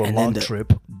driven for a long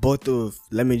trip.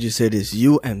 Let me just say this,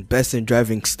 you and Best in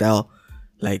driving style,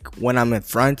 like when I'm in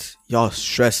front, y'all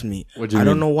stress me. I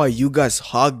don't know why you guys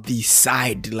hug the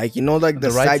side, like like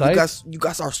the right side. You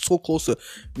guys are so close.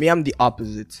 Me, I'm the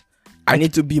opposite. I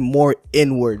need to be more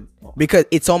inward because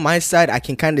it's on my side. I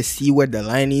can kind of see where the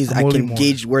line is. I can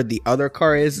gauge where the other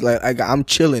car is. Like I'm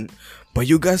chilling, but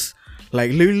you guys,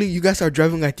 like literally, you guys are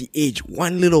driving at the edge.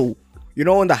 One little,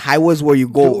 on the highways where you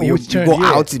go, you go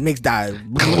out, it makes that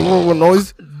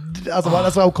noise. That's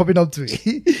what I'm coming up to.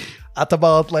 At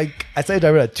about I started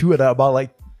driving at 2, and at about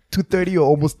 2:30 or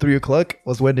almost 3 o'clock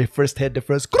was when they first had the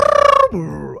first.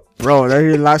 Bro, that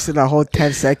really lasted a whole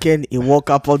 10 seconds. It woke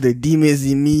up all the demons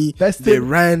in me. They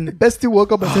ran. Bestie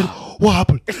woke up and said, "What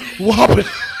happened? What happened?"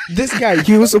 This guy,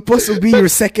 he was supposed to be your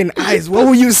second eyes. Why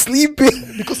were you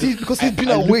sleeping? Because he's been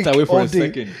awake away for all a day.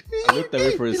 second. I looked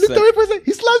away for a He looked away for a second.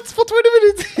 He slept for 20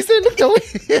 minutes. He said, "Looked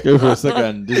away." Go for a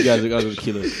second. This guy's a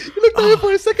killer. He looked away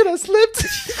for a second and slept.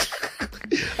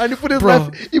 And he put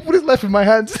his life in my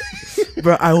hands.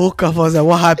 Bro, I woke up. I was like,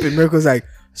 "What happened?" Mirko was like,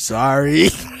 "Sorry."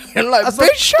 And like,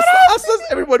 bitch, shut up. As soon as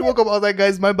everybody woke up, I was like,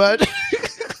 "Guys, my bad."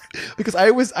 Because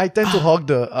I tend to hog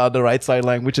the right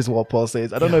sideline, which is what Paul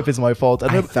says. I don't know if it's my fault.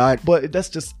 But that's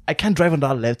just, I can't drive on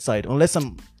that left side unless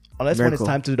when it's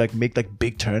time to make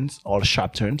big turns or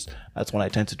sharp turns. That's when I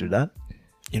tend to do that.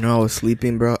 I was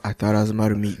sleeping, bro. I thought I was about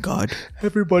to meet God.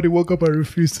 Everybody woke up and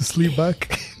refused to sleep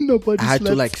back. Nobody I had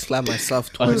slept. to slap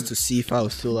myself twice to see if I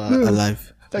was still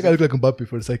alive. That guy looked like Mbappe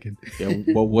for a second. Yeah,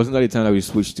 but wasn't that the time that we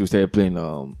switched to start playing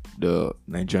the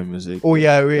Nigerian music? Oh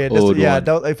yeah,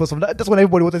 that's when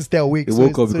everybody wanted to stay awake. They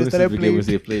woke up because started playing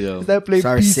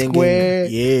P Square,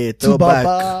 yeah,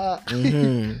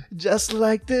 Tubaba. Just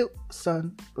like the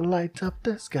sun light up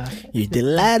the sky. You're the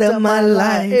light of my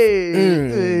life.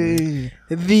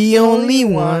 The only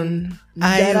one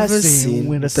I ever seen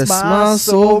with a smile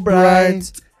so bright.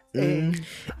 And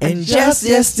just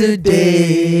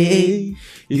yesterday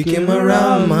you came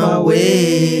around my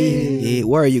way.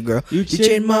 Where are you, girl? You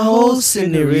changed my whole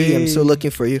scenery. I'm so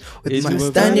looking for you with my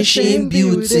astonishing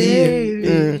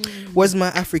beauty. Where's my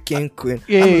African queen?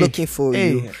 I'm looking for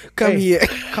you. Come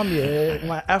here,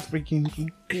 my African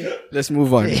queen. Let's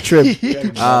move on. Trip.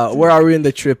 Where are we in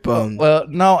the trip? Well,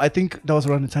 now I think that was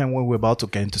around the time when we were about to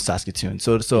get into Saskatoon.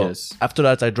 So yes. After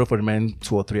that, I drove for the remaining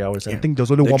 2 or 3 hours. I think there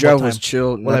was only one more time. The drive was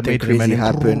chill. Nothing crazy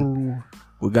happened.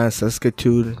 We got in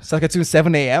Saskatoon.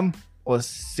 7 a.m. or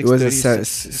 6:30. It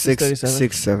was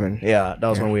 6, 7. Yeah, that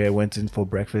was when we went in for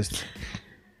breakfast.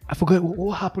 I forgot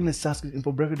what happened in Saskatoon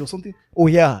for breakfast or something. Oh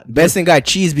yeah, Best thing got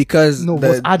cheese because it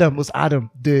was Adam.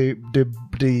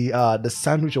 The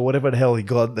sandwich or whatever the hell he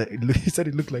got. He said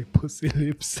it looked like pussy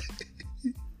lips.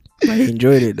 I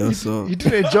enjoyed it though. So he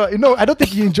didn't enjoy. No, I don't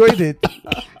think he enjoyed it.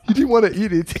 He didn't want to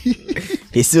eat it.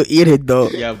 He still eat it though.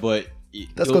 Yeah, but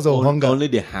that's because of hunger. Only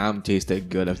the ham tasted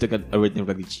good. I've taken everything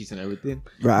like the cheese and everything.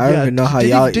 Bro, I don't even know how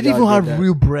y'all didn't even have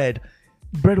real bread.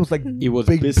 Bread was like it was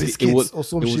big biscuits or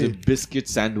some shit. It was a biscuit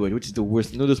sandwich, which is the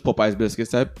worst. You know those Popeyes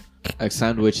biscuits type, like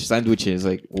sandwiches.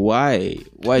 Like why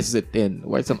is it thin?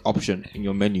 Why is it an option in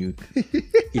your menu?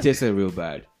 It tasted real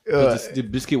bad. The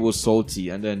biscuit was salty,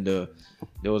 and then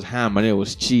there was ham, and it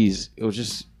was cheese. It was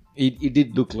just it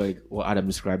did look like what Adam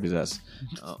described it as.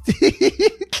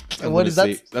 What is that?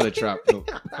 Is that a trap? No,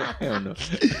 I don't know.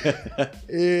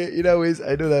 Anyways,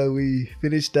 I know that we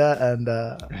finished that, and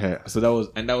so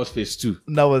that was phase 2.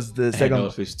 That was the second. That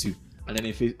was phase 2, and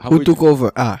then who took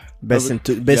over? Beston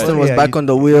was back on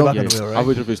the wheel.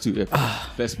 Halfway through phase 2. Yeah.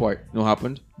 First part, you know what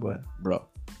happened? What, bro?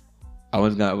 I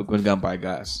was gonna buy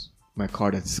gas. My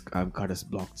card is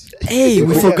blocked. Hey,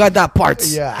 we forgot that part.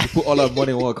 Yeah, we put all our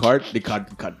money in one card. The card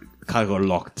got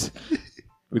locked.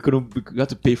 We had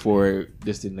to pay for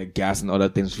this thing like gas and other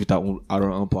things with our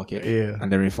own pocket. Yeah.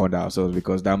 And then we found out ourselves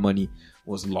because that money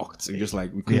was locked. So just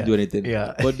like we couldn't do anything.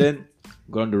 Yeah. But then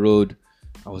got on the road.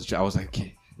 I was like,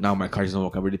 okay, now my car is not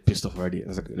working. I'm really pissed off already. I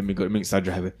was like, let me start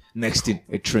driving. Next thing,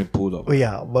 a train pulled up. Oh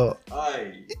yeah, but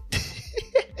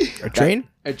a train?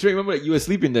 A train. Remember you were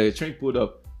sleeping there. A train pulled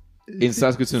up in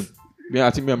Saskatoon. Yeah,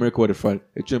 I think me and America were the front.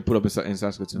 A train pulled up in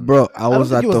Saskatoon. Bro, I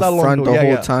was at the front the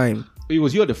whole time. It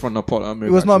was you at the front, not Paul.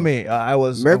 It was not me. I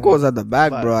was. Mirko was at the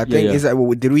back, bro. I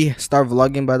think. Did we start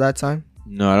vlogging by that time?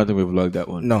 No, I don't think we vlogged that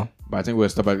one. No. But I think we were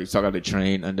stuck at the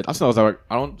train, and then I was like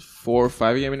around 4 or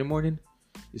 5 a.m. in the morning.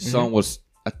 The sun was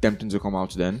attempting to come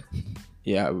out then.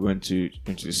 Yeah, we went to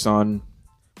the sun.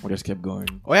 We just kept going.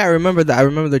 Oh yeah, I remember that. I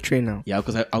remember the train now. Yeah,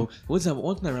 because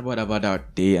one thing I remember about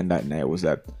that day and that night was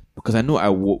that because I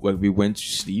know when we went to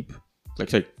sleep,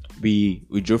 like we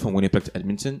drove from Winnipeg to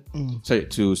Edmonton,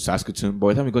 to Saskatoon. By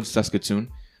the time we got to Saskatoon,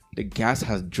 the gas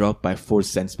has dropped by 4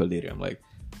 cents per liter. I'm like,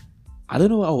 I don't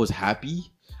know. I was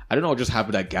happy. I don't know. I was just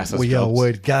happy that gas has dropped.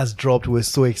 When gas dropped, we were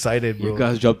so excited, bro. Your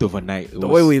gas dropped overnight. The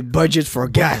way we budget for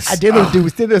gas. At the end of the day, we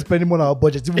still not spending more on our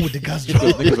budget, even with the gas drop.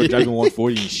 Niggas were driving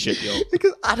 140 and shit, yo.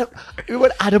 Because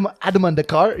Adam and the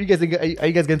car. Are you guys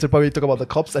getting to probably talk about the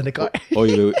cops and the car? Oh,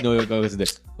 yeah, no, listen to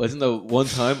this. Wasn't the one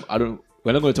time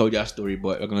we're not going to tell that story,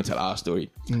 but we're going to tell our story,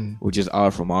 which is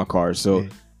from our car. So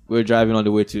we're driving on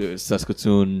the way to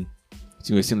Saskatoon.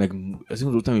 So we seen I think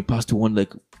the time we passed to one,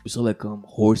 like we saw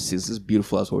horses, this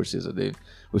beautiful ass horses. And then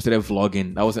we started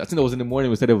vlogging. I think that was in the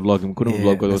morning. We started vlogging. We couldn't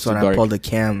vlog because it was too dark. I pulled the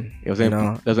cam. That's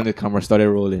when the camera started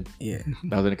rolling. Yeah,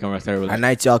 that was when the camera started rolling. At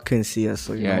night y'all couldn't see us,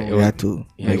 so we had to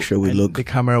make sure we look. The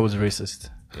camera was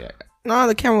racist. Yeah. No,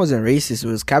 the camera wasn't racist. It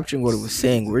was capturing what it was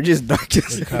saying. We're just dark.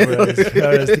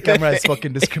 The camera is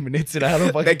fucking discriminating. I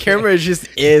don't fucking The camera just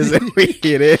is the way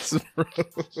it is, bro.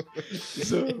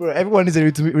 So, bro, everyone needs a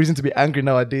reason to be angry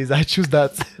nowadays. I choose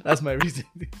that. That's my reason.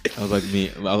 I was like me.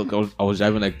 I was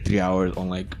driving like 3 hours on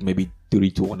like maybe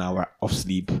 30 to 1 hour of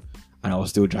sleep, and I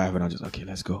was still driving. I was just okay.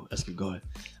 Let's go. Let's keep going.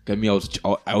 Get me.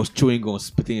 I was chewing gum,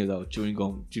 spitting it out, chewing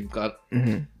gum.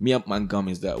 Me up my gum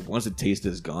is that once the taste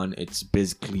is gone, it's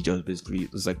basically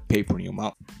it's like paper in your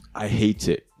mouth. I hate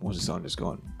it once the sound is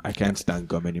gone. I can't stand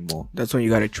gum anymore. That's when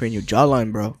you gotta train your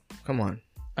jawline, bro. Come on.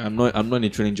 I'm not in the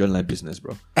training jawline business,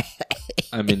 bro.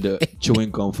 I'm in the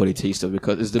chewing gum for the taste of it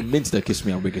because it's the mint that keeps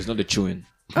me awake. It's not the chewing.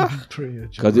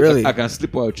 Because really? I can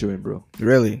sleep while chewing, bro.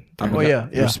 Really?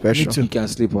 You're special. Me too. You can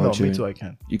sleep while chewing. Me too. I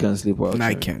can. You can sleep while chewing.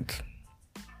 I can't.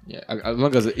 Yeah, as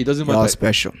long as it doesn't matter. Y'all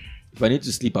special. If I need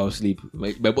to sleep, I'll sleep.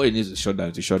 My body needs to shut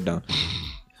down.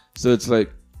 So it's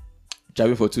like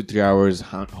driving for 2-3 hours,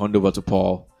 hand over to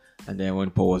Paul, and then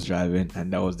when Paul was driving,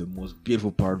 and that was the most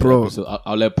beautiful part, bro. So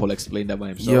I'll let Paul explain that by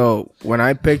himself. Yo, when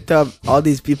I picked up all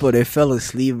these people, they fell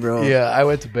asleep, bro. Yeah, I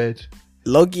went to bed.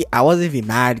 Loki, I wasn't even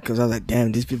mad because I was like,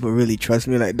 damn, these people really trust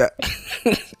me like that.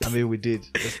 I mean, we did.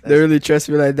 They really trust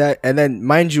me like that. And then,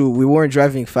 mind you, we weren't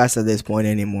driving fast at this point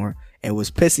anymore. It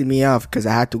was pissing me off because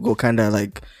I had to go kind of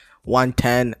like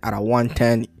 110 out of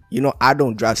 110. You know, I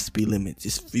don't drive speed limits.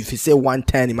 If you say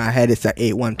 110 in my head, it's at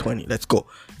 120. Let's go.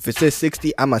 If it says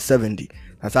 60, I'm at 70.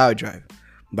 That's how I drive.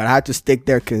 But I had to stick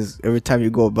there because every time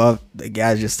you go above, the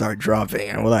gas just start dropping.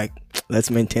 And we're like, let's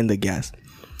maintain the gas.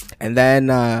 And then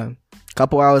a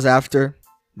couple hours after,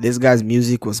 this guy's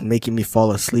music was making me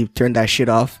fall asleep. Turned that shit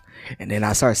off. And then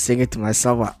I started singing to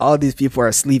myself while all these people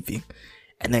are sleeping.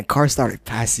 And then cars started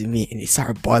passing me and he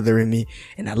started bothering me.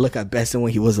 And I look at Besson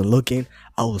when he wasn't looking.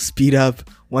 I will speed up.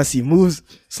 Once he moves,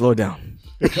 slow down.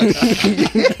 And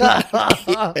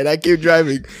I keep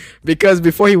driving. Because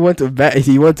before he went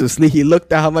to sleep, he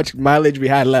looked at how much mileage we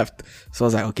had left. So I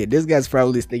was like, okay, this guy's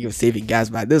probably thinking of saving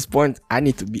gas. But at this point, I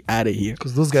need to be out of here.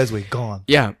 Because those guys were gone.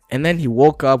 Yeah. And then he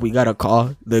woke up. We got a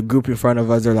call. The group in front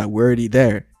of us, they're like, we're already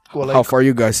there. Well, like, how far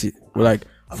you guys see? We're like,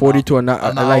 40 to an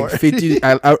hour, like 50.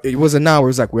 It was an hour. It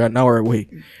was like, we're an hour away.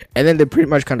 And then they pretty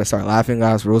much kind of started laughing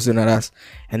at us, roasting at us.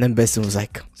 And then Besson was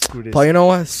like, Paul, you know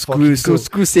what? Screw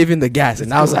saving the gas.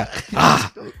 And I was like,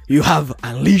 you have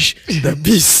unleashed the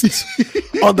beast.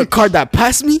 On the car that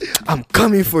passed me, I'm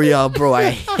coming for y'all, bro. I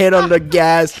hit on the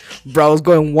gas. Bro, I was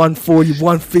going 140,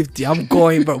 150. I'm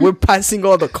going, bro. We're passing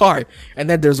all the car. And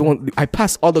then there's one. I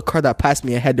passed all the car that passed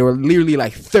me ahead. They were literally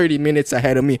like 30 minutes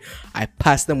ahead of me. I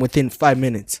passed them within 5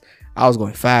 minutes. I was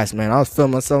going fast, man. I was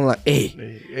filming myself like,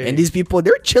 hey. And these people,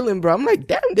 they're chilling, bro. I'm like,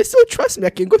 damn, they still trust me. I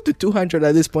can go up to 200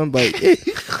 at this point, but hey.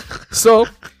 So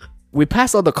we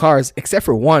passed all the cars except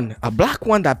for one, a black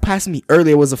one that passed me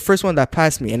earlier. Was the first one that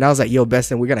passed me, and I was like, yo,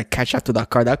 Besson, we gotta catch up to that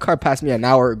car. That car passed me an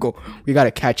hour ago. We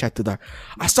gotta catch up to that.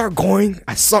 I start going.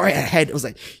 I saw it ahead. It was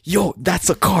like, yo, that's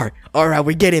a car. All right,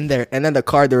 we get in there. And then the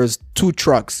car, there was 2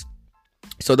 trucks.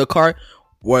 So the car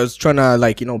was trying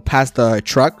to pass the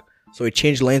truck. So it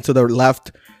changed lane to the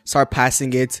left, start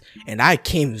passing it, and I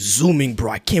came zooming,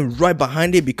 bro. I came right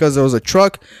behind it because there was a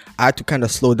truck. I had to kind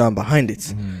of slow down behind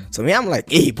it. So me, I'm like,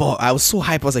 hey, bro, I was so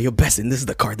hyped. I was like, yo, Besson, this is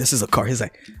the car. This is a car. He's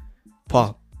like,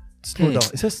 Paul, slow down.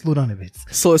 It says slow down a bit.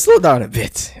 So slow down a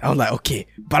bit. I'm like, okay,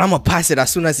 but I'm gonna pass it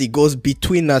as soon as he goes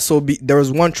between us. So there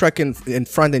was one truck in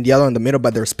front and the other in the middle,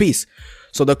 but there's space.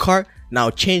 So the car now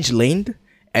changed lane.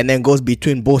 and then goes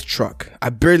between both truck. I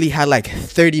barely had like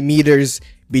 30 meters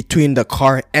between the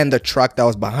car and the truck that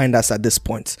was behind us at this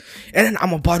point. And then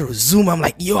I'm about to zoom. I'm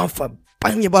like, yo, I'm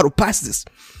finally about to pass this.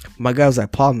 My guy was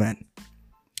like, Paul, man,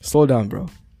 slow down, bro.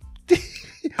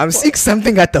 I'm seeing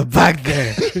something at the back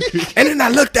there. And then I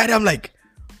looked at it. I'm like,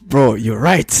 bro, you're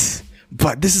right.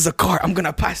 But this is a car. I'm going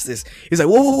to pass this. He's like,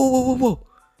 whoa, whoa, whoa, whoa, whoa, whoa.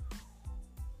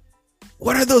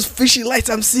 What are those fishy lights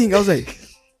I'm seeing? I was like,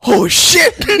 oh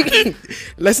shit.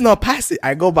 Let's not pass it.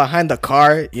 I go behind the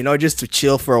car, you know, just to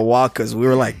chill for a while, because we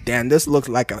were like, damn, this looks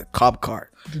like a cop car.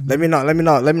 Let me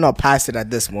not pass it at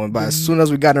this moment. But as soon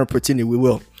as we got an opportunity, we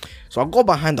will. So I'll go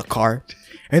behind the car,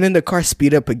 and then the car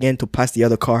speed up again to pass the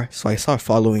other car. So I start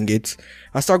following it.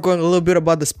 I start going a little bit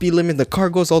about the speed limit. The car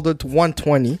goes all the way to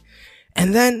 120,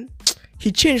 and then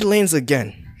he changed lanes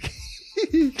again.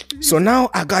 So now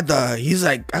I got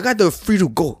the free to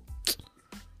go.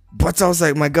 But I was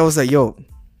like, my guy was like, yo,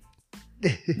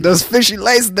 those fishy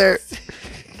lights there.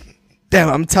 Damn,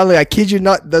 I'm telling you, I kid you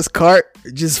not, this car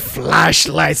just flashed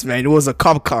lights, man. It was a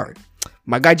cop car.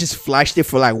 My guy just flashed it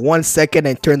for like 1 second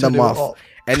and turned them off.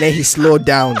 And then he slowed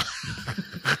down.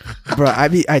 Bro,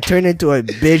 I turned into a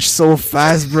bitch so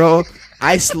fast, bro.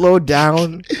 I slowed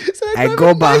down. I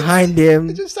go behind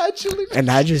him, and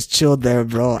I just chilled there,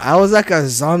 bro. I was like a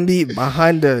zombie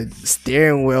behind the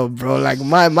steering wheel, bro. Like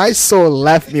my soul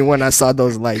left me when I saw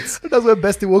those lights. That's when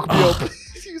Bestie woke me up.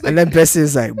 And then Bestie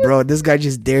is like, bro, this guy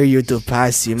just dare you to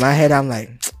pass you. In my head, I'm like,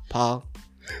 Paul,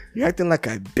 you're acting like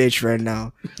a bitch right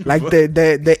now. Like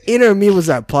the inner me was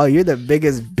like, Paul, you're the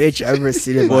biggest bitch I've ever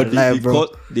seen in my life, bro.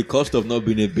 The cost of not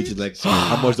being a bitch is like,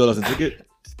 how much dollars in ticket?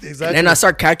 Exactly. And then I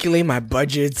start calculating my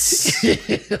budgets.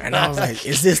 And I was like,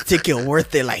 is this ticket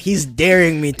worth it? Like, he's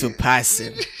daring me to pass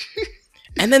him.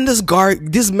 And then this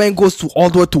man goes to all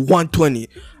the way to 120.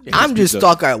 I'm just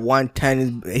stuck at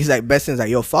 110. He's like, Beston's like,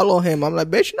 yo, follow him. I'm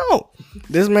like, bitch, no.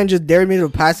 This man just dared me to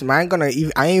pass him. I ain't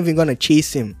even gonna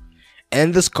chase him.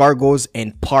 And this car goes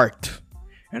and parked.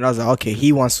 And I was like, okay,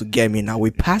 he wants to get me now. We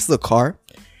passed the car.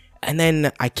 And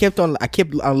then I kept on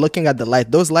looking at the light.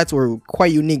 Those lights were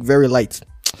quite unique, very light.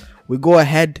 We go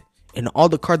ahead, and all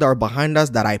the cars that are behind us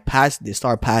that I passed, they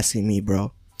start passing me,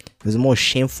 bro. It was the most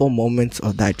shameful moment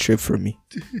of that trip for me.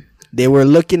 They were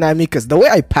looking at me because the way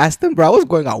I passed them, bro, I was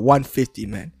going at 150,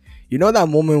 man. You know that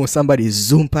moment when somebody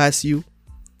zoom past you,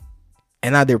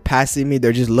 and now they're passing me,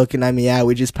 they're just looking at me, yeah,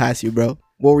 we just passed you, bro.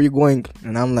 Where were you going?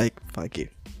 And I'm like, fuck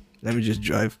it. Let me just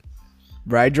drive.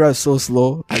 Bro, I drive so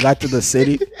slow. I got to the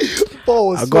city.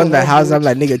 I go in the house. I'm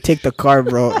like, nigga, take the car,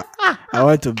 bro. I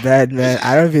went to bed, man.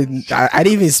 I didn't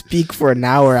even speak for an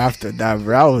hour after that,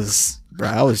 bro.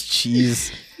 I was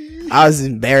cheese. I was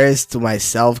embarrassed to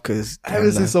myself because I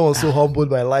haven't seen someone so humbled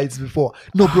by lights before.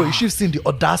 No, bro, you should have seen the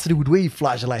audacity with the way he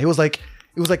flashed. Like, it was like,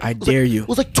 I dare you. It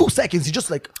was like 2 seconds. He just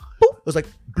like, boop, it was like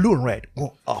blue and red,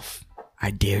 go off.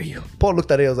 I dare you. Paul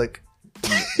looked at it. I was like,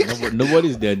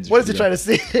 nobody's dead. What is he trying to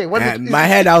say? In my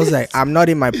head, I was like, I'm not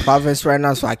in my province right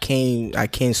now, so I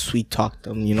can't sweet talk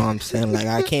them. You know what I'm saying? Like,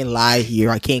 I can't lie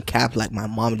here. I can't cap like my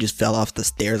mom just fell off the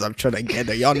stairs. I'm trying to get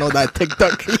her. Y'all know that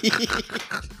TikTok.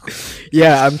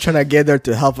 Yeah, I'm trying to get her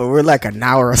to help her. We're like an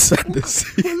hour or something.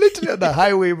 We're literally on the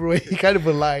highway, bro. He can't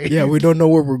even lie. Yeah, we don't know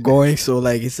where we're going, so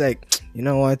like, it's like, you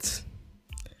know what?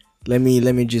 Let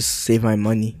me just save my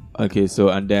money. Okay, so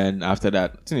and then after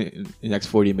that, in the next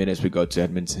 40 minutes, we got to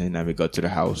Edmonton and we got to the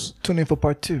house. Tune in for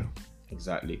part 2.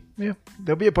 Exactly. Yeah,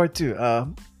 there'll be a part 2. I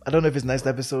don't know if it's next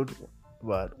episode,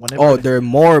 but whenever. Oh, there are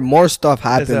more stuff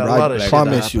happening. I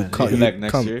promise you.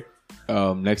 Next year.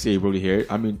 Next year you probably hear it.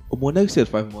 I mean, next year is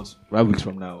 5 weeks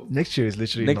from now. Next year is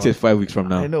literally. Next year is 5 weeks from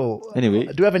now. I know. Anyway,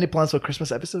 do you have any plans for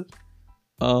Christmas episode?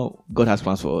 God has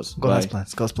plans for us. God has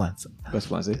plans. God's plans. God's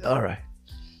plans. Eh? All right.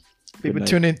 People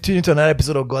tune into another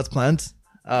episode of God's Plans.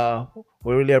 We're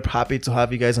really happy to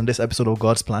have you guys on this episode of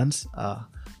God's Plans.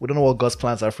 We don't know what God's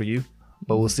plans are for you,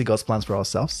 but we'll see God's plans for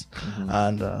ourselves. Mm-hmm.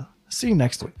 And see you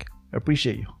next week. I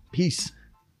appreciate you. Peace.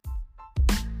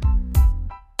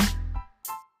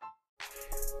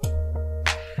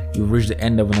 You've reached the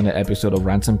end of another episode of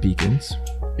Ransom Pekins.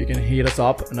 You can hit us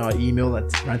up on our email at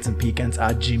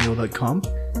ransompekins@gmail.com.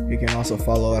 You can also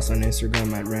follow us on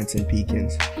Instagram at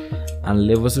ransompekins. And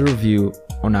leave us a review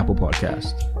on Apple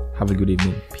Podcast. Have a good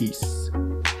evening. Peace.